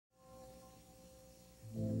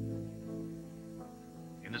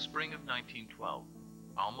spring of 1912,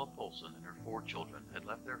 Alma Poulsen and her 4 children had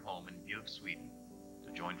left their home in Bjuv, Sweden,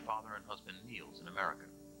 to join father and husband Niels in America.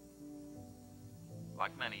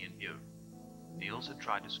 Like many in Bjuv, Niels had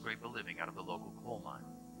tried to scrape a living out of the local coal mine.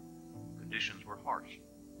 Conditions were harsh,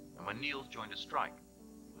 and when Niels joined a strike,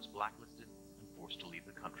 he was blacklisted and forced to leave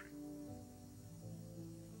the country.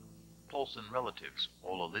 Poulsen relatives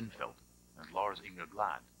Ola Lindfeldt and Lars Inge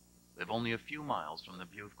Glad live only a few miles from the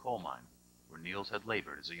Bjuv coal mine, where Niels had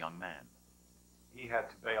labored as a young man. He had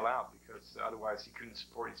to bail out because otherwise he couldn't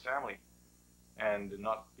support his family and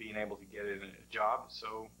not being able to get a job,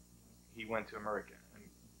 so he went to America and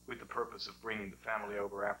with the purpose of bringing the family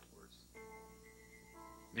over afterwards.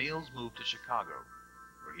 Niels moved to Chicago,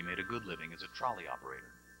 where he made a good living as a trolley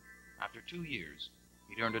operator. After 2 years,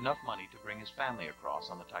 he'd earned enough money to bring his family across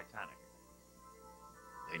on the Titanic.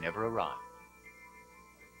 They never arrived.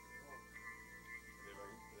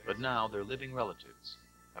 But now their living relatives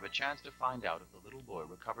have a chance to find out if the little boy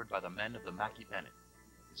recovered by the men of the Mackay-Bennett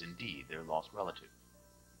is indeed their lost relative.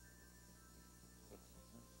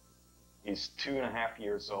 He's 2.5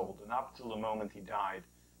 years old, and up till the moment he died,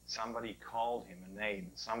 somebody called him a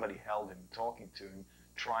name. Somebody held him, talking to him,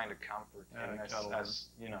 trying to comfort him as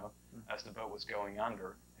you know, as the boat was going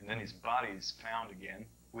under. And then his body is found again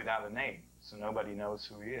without a name, so nobody knows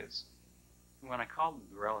who he is. When I called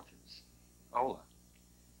the relatives, Ola,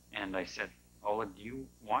 and I said, Ola, do you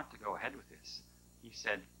want to go ahead with this? He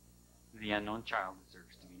said, the unknown child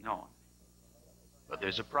deserves to be known. But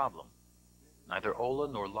there's a problem. Neither Ola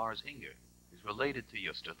nor Lars Inge is related to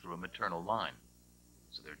Justa through a maternal line,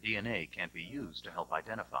 so their DNA can't be used to help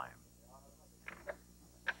identify him.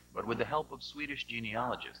 But with the help of Swedish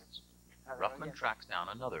genealogists, Ruffman tracks down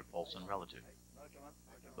another Poulsen relative.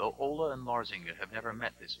 Though Ola and Lars Inge have never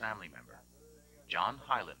met this family member, John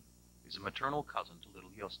Hyland is a maternal cousin to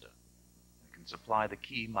little Justa and can supply the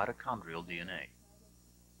key mitochondrial DNA.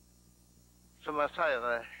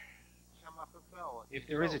 If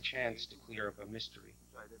there is a chance to clear up a mystery,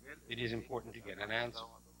 it is important to get an answer.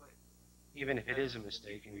 Even if it is a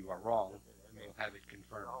mistake and you are wrong, we will have it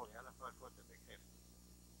confirmed.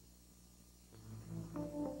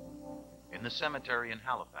 In the cemetery in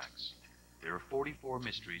Halifax, there are 44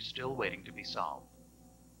 mysteries still waiting to be solved.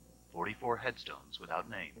 44 headstones without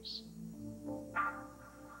names.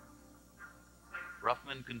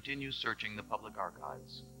 Ruffman continues searching the public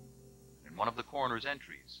archives. In one of the coroner's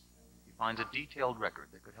entries, he finds a detailed record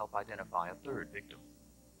that could help identify a 3rd victim.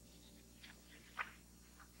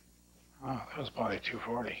 Oh, that was body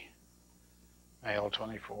 240. Male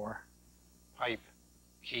 24. Pipe,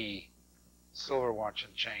 key, silver watch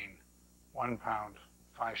and chain, £1,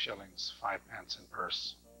 5 shillings, 5 pence in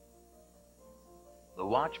purse. The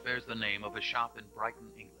watch bears the name of a shop in Brighton,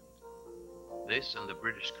 England. This and the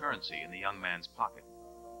British currency in the young man's pocket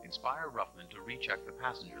inspire Ruffman to recheck the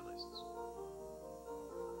passenger lists.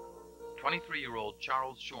 23-year-old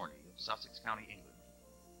Charles Shorney of Sussex County, England,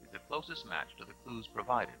 is the closest match to the clues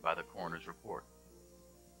provided by the coroner's report.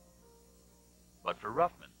 But for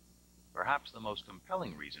Ruffman, perhaps the most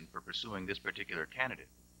compelling reason for pursuing this particular candidate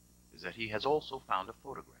is that he has also found a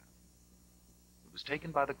photograph. It was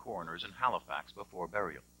taken by the coroners in Halifax before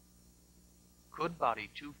burial. Could body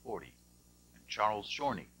 240 and Charles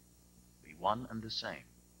Shorney be one and the same?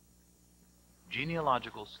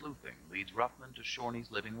 Genealogical sleuthing leads Ruffman to Shorney's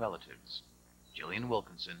living relatives, Gillian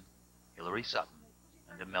Wilkinson, Hilary Sutton,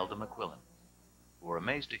 and Imelda McQuillan, who were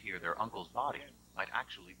amazed to hear their uncle's body might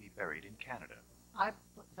actually be buried in Canada. I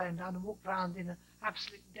put the phone down and walked around in an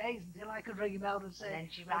absolute daze until I could ring Imelda and say, and then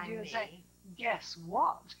she rang me, say, guess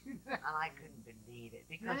what? and I couldn't believe it,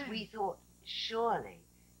 because we thought, surely,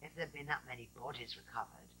 if there'd been that many bodies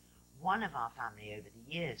recovered, one of our family over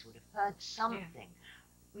the years would have heard something. Yeah.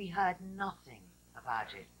 We heard nothing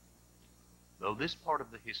about it. Though this part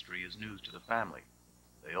of the history is news to the family,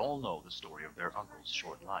 they all know the story of their uncle's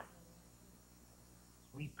short life.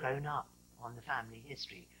 We've grown up on the family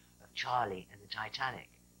history of Charlie and the Titanic.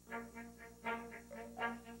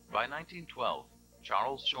 By 1912,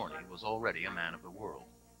 Charles Shorney was already a man of the world.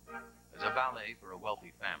 As a valet for a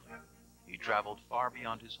wealthy family, he traveled far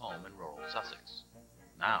beyond his home in rural Sussex.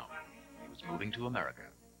 Now, he was moving to America.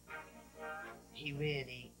 He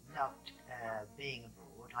really loved being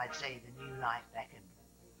abroad. I'd say the new life beckoned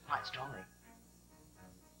quite strongly.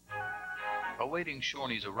 Awaiting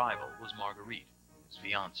Shorney's arrival was Marguerite, his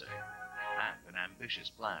fiancée, and an ambitious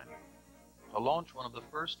plan to launch one of the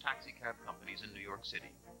first taxicab companies in New York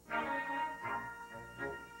City.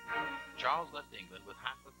 Charles left England with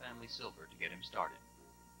half the family silver to get him started.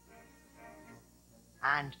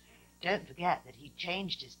 And don't forget that he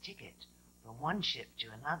changed his ticket from one ship to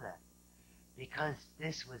another. because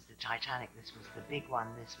this was the Titanic, this was the big one,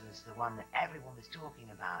 this was the one that everyone was talking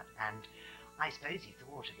about, and I suppose he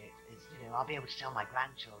thought of it as, you know, I'll be able to tell my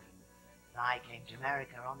grandchildren that I came to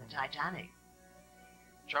America on the Titanic.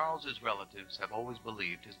 Charles's relatives have always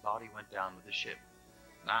believed his body went down with the ship.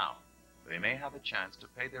 Now, they may have a chance to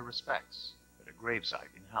pay their respects at a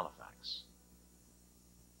gravesite in Halifax.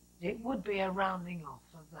 It would be a rounding off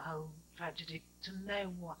of the whole tragedy to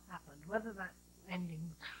know what happened. Whether that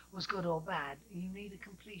ending was good or bad, you need a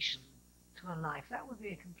completion to a life. That would be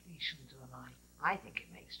a completion to a life. I think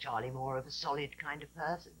it makes Charlie more of a solid kind of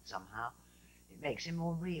person somehow. It makes him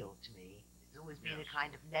more real to me. It's always been a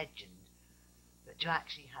kind of legend. But to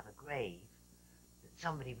actually have a grave that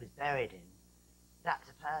somebody was buried in, that's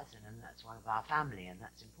a person and that's one of our family, and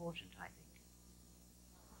that's important, I think.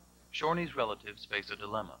 Shorney's relatives face a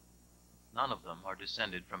dilemma. None of them are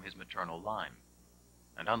descended from his maternal line,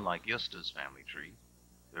 and unlike Justa's family tree,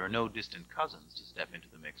 there are no distant cousins to step into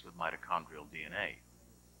the mix with mitochondrial DNA.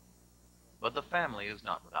 But the family is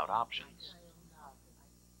not without options.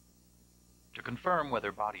 To confirm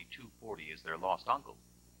whether body 240 is their lost uncle,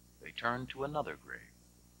 they turn to another grave.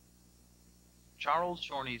 Charles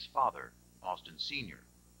Shorney's father, Austin Sr.,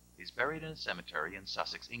 is buried in a cemetery in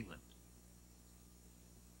Sussex, England.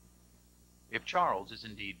 If Charles is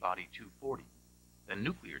indeed body 240, then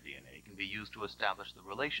nuclear DNA can be used to establish the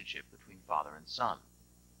relationship between father and son.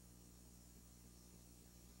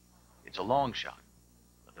 It's a long shot,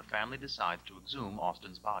 but the family decides to exhume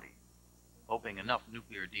Austin's body, hoping enough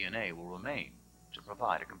nuclear DNA will remain to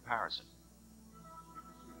provide a comparison.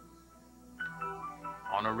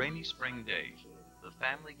 On a rainy spring day, the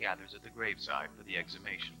family gathers at the graveside for the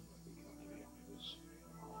exhumation.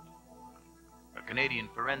 A Canadian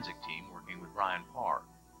forensic team working with Brian Parr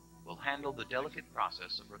will handle the delicate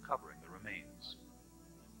process of recovering the remains.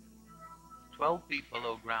 12 feet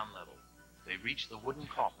below ground level, they reach the wooden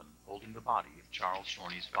coffin holding the body of Charles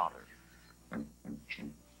Shorney's father.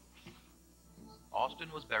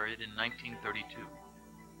 Austin was buried in 1932,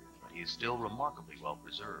 but he is still remarkably well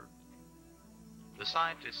preserved. The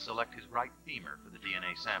scientists select his right femur for the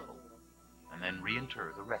DNA sample, and then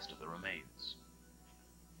reinter the rest of the remains.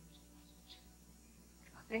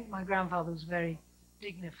 I think my grandfather was a very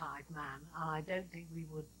dignified man, and I don't think we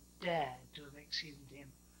would dare to have exhumed him.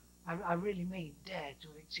 I really mean dare to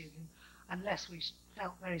have exhumed him, unless we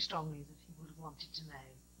felt very strongly that he would have wanted to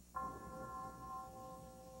know.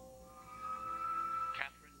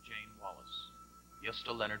 Catherine Jane Wallis,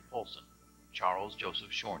 Justa Leonard Polson, Charles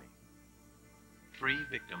Joseph Shorney. 3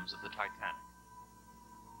 victims of the Titanic.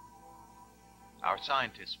 Our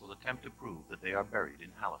scientists will attempt to prove that they are buried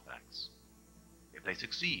in Halifax. If they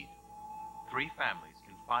succeed, 3 families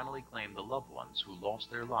can finally claim the loved ones who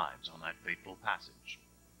lost their lives on that fateful passage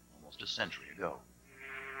almost a century ago.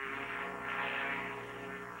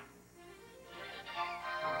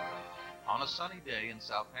 On a sunny day in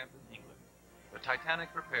Southampton, England, the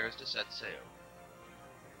Titanic prepares to set sail.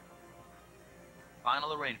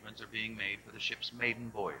 Final arrangements are being made for the ship's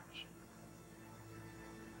maiden voyage.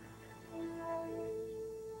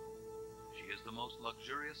 She is the most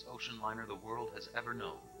luxurious ocean liner the world has ever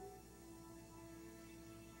known.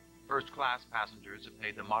 First-class passengers have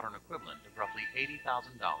paid the modern equivalent of roughly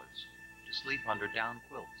 $80,000 to sleep under down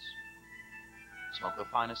quilts, smoke the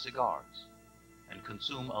finest cigars, and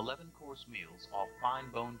consume 11-course meals off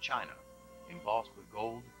fine-boned china embossed with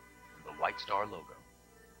gold and the White Star logo.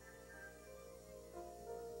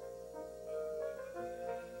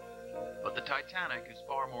 But the Titanic is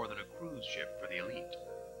far more than a cruise ship for the elite.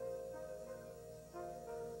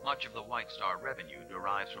 Much of the White Star revenue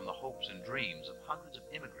derives from the hopes and dreams of hundreds of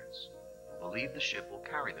immigrants who believe the ship will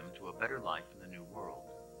carry them to a better life in the New World.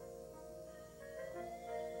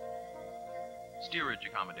 Steerage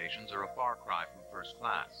accommodations are a far cry from first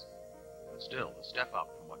class, but still a step up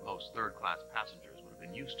from what most third-class passengers would have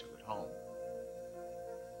been used to at home.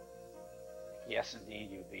 Yes, indeed,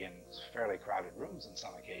 you'd be in fairly crowded rooms on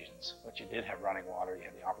some occasions, but you did have running water, you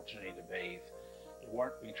had the opportunity to bathe. You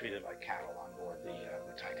weren't being treated like cattle on board the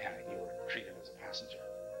Titanic. You were treated as a passenger.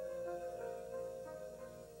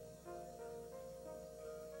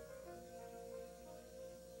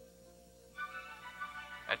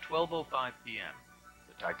 At 12:05 p.m.,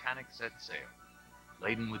 the Titanic set sail,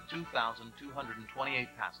 laden with 2,228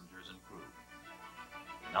 passengers and crew,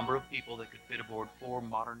 the number of people that could fit aboard 4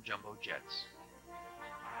 modern jumbo jets.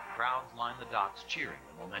 Crowds line the docks cheering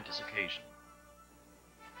the momentous occasion.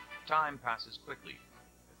 Time passes quickly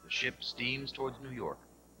as the ship steams towards New York,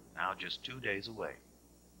 now just 2 days away.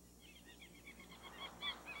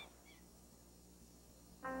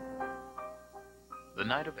 The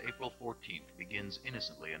night of April 14th begins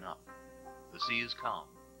innocently enough. The sea is calm,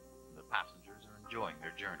 and the passengers are enjoying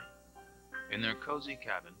their journey. In their cozy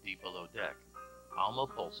cabin deep below deck, Alma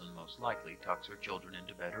Poulsen most likely tucks her children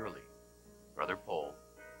into bed early. Brother Paul,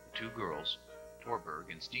 the two girls,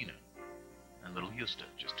 Torberg and Stina, and little Justa,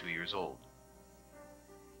 just 2 years old.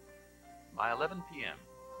 By 11 p.m.,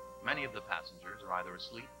 many of the passengers are either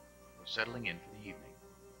asleep or settling in for the evening.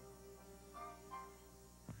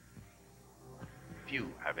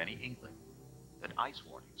 Few have any inkling that ice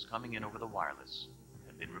warnings coming in over the wireless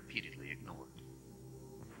have been repeatedly ignored.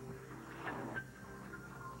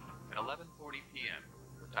 At 11:40 p.m.,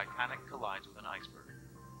 the Titanic collides with an iceberg.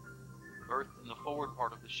 Berthed in the forward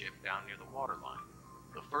part of the ship down near the waterline,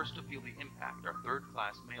 the first to feel the impact are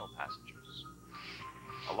third-class male passengers.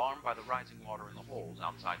 Alarmed by the rising water in the holes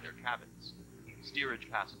outside their cabins, steerage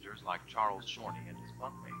passengers like Charles Shorney and his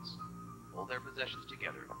bunkmates pull their possessions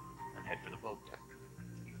together and head for the boat deck.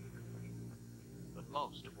 But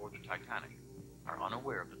most aboard the Titanic are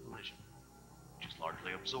unaware of the collision, which is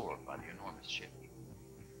largely absorbed by the enormous ship.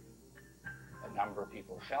 A number of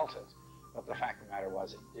people felt it, but the fact of the matter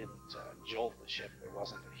was it didn't jolt the ship. There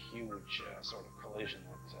wasn't a huge sort of collision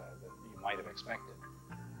that you might have expected.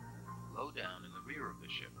 Low down in the rear of the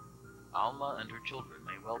ship, Alma and her children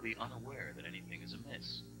may well be unaware that anything is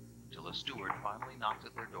amiss, till a steward finally knocks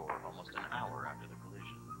at their door almost an hour after the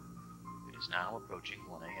collision. It is now approaching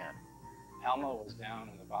 1 a.m. Alma was down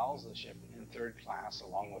in the bowels of the ship in third class,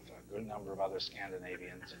 along with a good number of other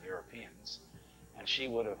Scandinavians and Europeans, and she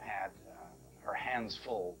would have had her hands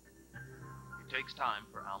full. It takes time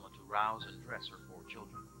for Alma to rouse and dress her 4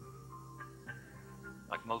 children.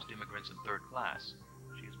 Like most immigrants in third class,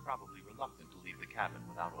 she is probably reluctant to leave the cabin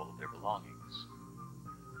without all of their belongings.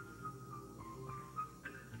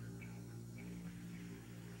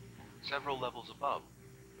 Several levels above,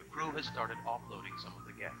 the crew has started offloading some of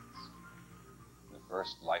the guests. The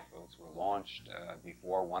first lifeboats were launched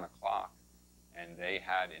before 1 o'clock, and they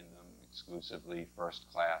had in them exclusively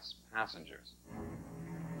first-class passengers.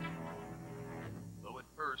 Though at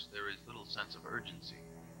first there is little sense of urgency,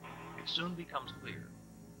 it soon becomes clear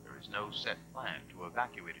there is no set plan to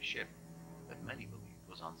evacuate a ship that many believed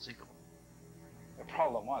was unsinkable. The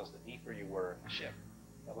problem was, the deeper you were in the ship,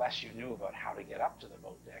 the less you knew about how to get up to the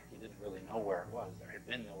boat deck. You didn't really know where it was. There had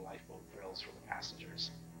been no lifeboat drills for the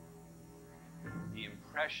passengers. The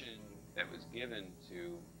impression that was given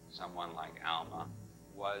to someone like Alma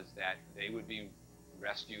was that they would be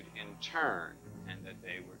rescued in turn, and that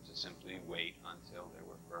they were to simply wait until there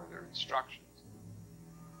were further instructions.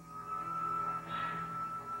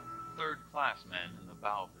 Third-class men in the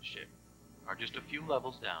bow of the ship are just a few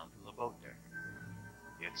levels down from the boat deck.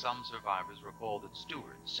 Yet some survivors recall that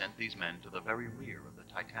stewards sent these men to the very rear of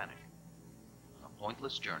the Titanic, on a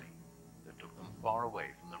pointless journey that took them far away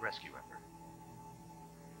from the rescue effort.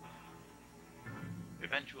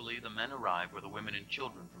 Eventually, the men arrive where the women and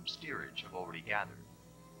children from steerage have already gathered,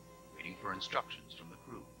 waiting for instructions from the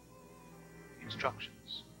crew.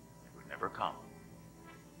 Instructions that would never come.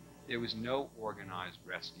 There was no organized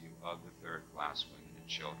rescue of the third-class women and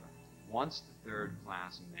children. Once the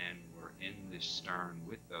third-class men were in the stern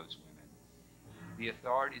with those women, the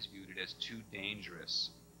authorities viewed it as too dangerous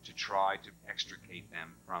to try to extricate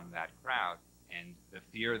them from that crowd, and the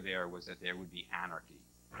fear there was that there would be anarchy.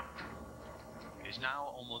 It is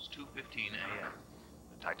now almost 2:15 a.m.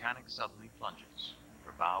 The Titanic suddenly plunges,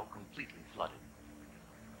 her bow completely flooded.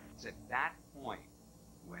 It's at that point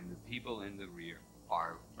when the people in the rear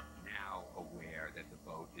are now aware that the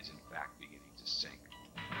boat is in fact beginning to sink.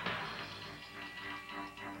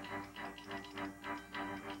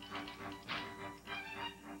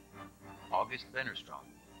 August Wennerström,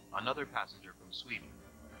 another passenger from Sweden,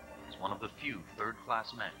 is one of the few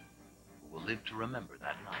third-class men who will live to remember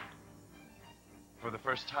that night. For the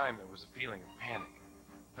first time, there was a feeling of panic.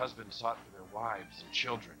 Husbands sought for their wives and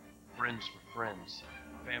children, friends for friends,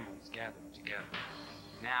 families gathered together.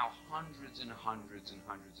 Now hundreds and hundreds and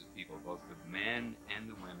hundreds of people, both the men and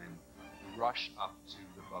the women, rush up to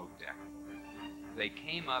the boat deck. They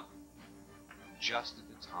came up just at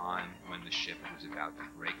the time when the ship was about to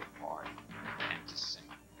break apart and to sink.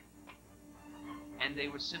 And they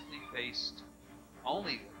were simply faced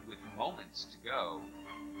only with moments to go.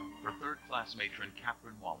 For third-class matron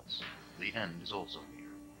Catherine Wallis, the end is also near.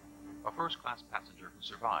 A first-class passenger who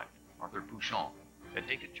survived, Arthur Bouchon, had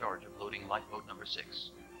taken charge of loading lifeboat number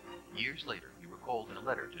 6. Years later, he recalled in a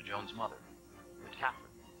letter to Joan's mother that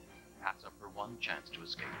Catherine passed up her one chance to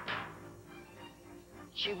escape.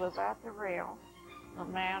 She was at the rail. The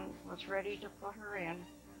man was ready to put her in,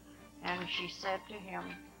 and she said to him,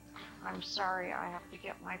 "I'm sorry, I have to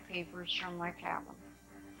get my papers from my cabin."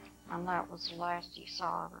 And that was the last he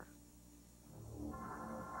saw of her.